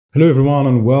Hello everyone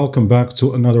and welcome back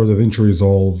to another DaVinci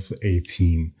Resolve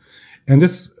 18. In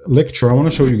this lecture, I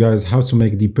want to show you guys how to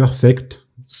make the perfect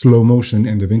slow motion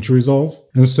in DaVinci Resolve.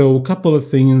 And so a couple of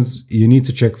things you need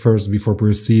to check first before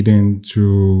proceeding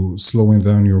to slowing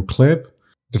down your clip.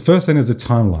 The first thing is the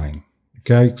timeline.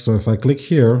 Okay, so if I click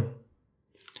here,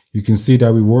 you can see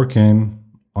that we're working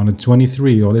on a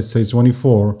 23 or let's say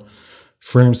 24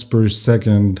 frames per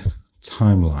second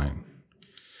timeline.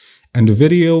 And the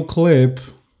video clip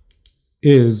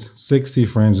is 60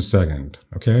 frames a second,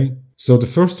 okay? So the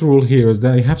first rule here is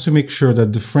that you have to make sure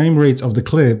that the frame rate of the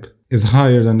clip is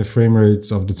higher than the frame rates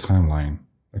of the timeline,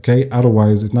 okay?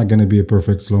 Otherwise, it's not gonna be a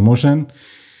perfect slow motion.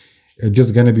 It's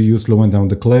just gonna be you slowing down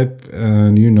the clip,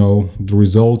 and you know, the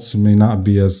results may not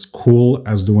be as cool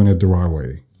as doing it the right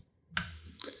way.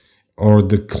 Or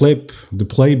the clip, the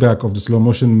playback of the slow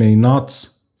motion may not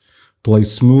play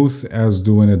smooth as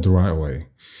doing it the right way.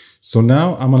 So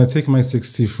now I'm going to take my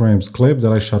 60 frames clip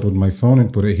that I shot with my phone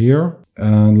and put it here.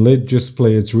 And let's just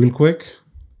play it real quick.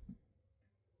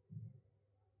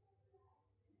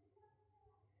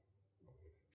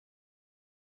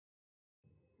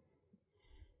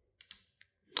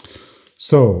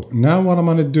 So now what I'm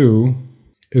going to do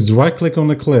is right click on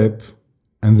the clip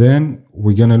and then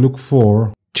we're going to look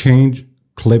for change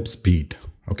clip speed.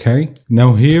 Okay.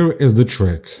 Now here is the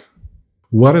trick.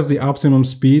 What is the optimum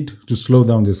speed to slow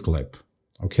down this clip?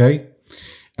 Okay.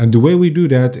 And the way we do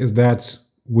that is that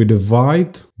we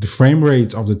divide the frame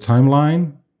rate of the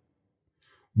timeline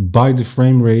by the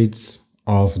frame rates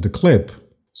of the clip.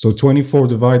 So 24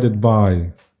 divided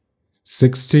by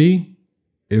 60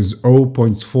 is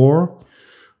 0.4,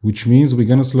 which means we're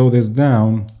going to slow this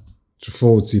down to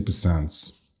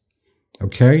 40%.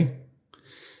 Okay.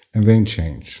 And then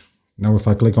change. Now, if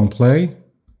I click on play,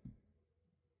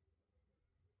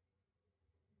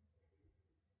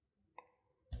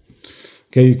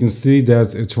 okay, you can see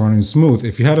that it's running smooth.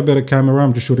 If you had a better camera,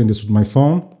 I'm just shooting this with my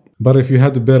phone. But if you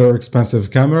had a better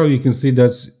expensive camera, you can see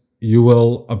that you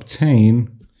will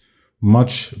obtain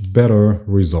much better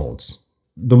results.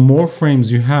 The more frames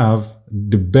you have,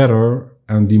 the better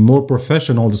and the more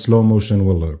professional the slow motion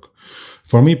will look.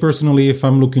 For me personally, if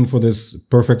I'm looking for this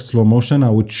perfect slow motion, I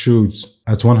would shoot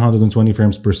at 120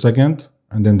 frames per second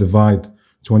and then divide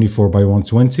 24 by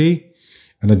 120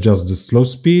 and adjust the slow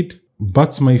speed.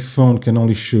 But my phone can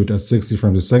only shoot at 60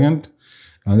 frames a second.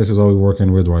 And this is all we're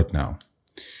working with right now.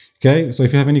 Okay, so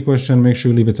if you have any question, make sure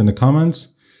you leave it in the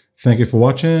comments. Thank you for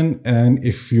watching. And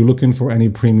if you're looking for any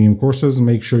premium courses,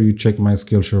 make sure you check my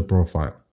Skillshare profile.